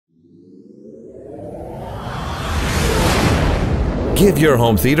Give your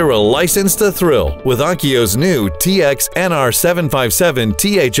home theater a license to thrill with Onkyo's new TX-NR757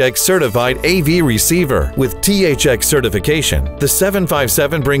 THX certified AV receiver. With THX certification, the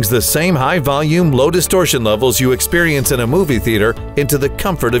 757 brings the same high-volume, low-distortion levels you experience in a movie theater into the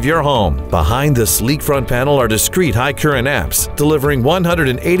comfort of your home. Behind the sleek front panel are discrete high-current amps, delivering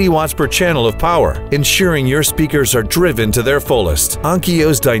 180 watts per channel of power, ensuring your speakers are driven to their fullest.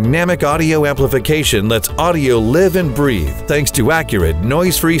 Onkyo's dynamic audio amplification lets audio live and breathe thanks to accurate,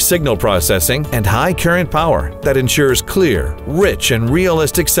 noise-free signal processing and high current power that ensures clear, rich, and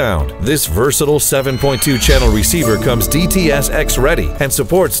realistic sound. This versatile 7.2 channel receiver comes DTS-X ready and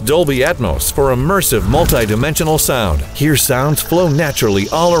supports Dolby Atmos for immersive multi-dimensional sound. Hear sounds flow naturally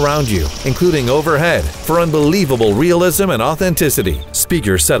all around you, including overhead, for unbelievable realism and authenticity.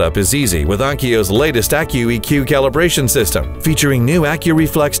 Speaker setup is easy with Onkyo's latest AccuEQ calibration system, featuring new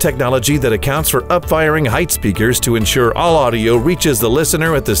AccuReflex technology that accounts for upfiring height speakers to ensure all audio reaches the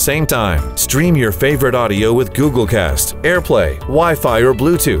listener at the same time. Stream your favorite audio with Google Cast, AirPlay, Wi-Fi, or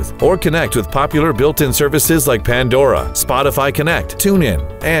Bluetooth, or connect with popular built-in services like Pandora, Spotify Connect,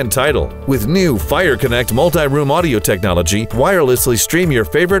 TuneIn, and Tidal. With new Fire Connect multi-room audio technology, wirelessly stream your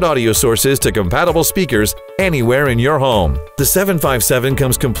favorite audio sources to compatible speakers anywhere in your home. The 757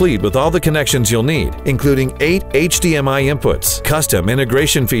 comes complete with all the connections you'll need, including 8 HDMI inputs, custom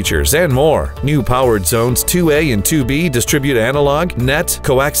integration features, and more. New powered zones 2A and 2B distribute analog, net,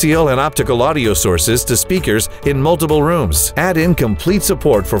 coaxial, and optical audio sources to speakers in multiple rooms. Add in complete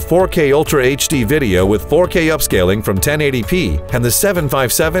support for 4K Ultra HD video with 4K upscaling from 1080p, and the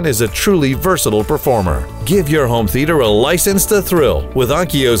 757 is a truly versatile performer. Give your home theater a license to thrill with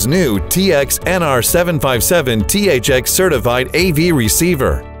Onkyo's new TX-NR757 THX certified AV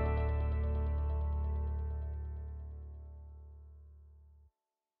receiver.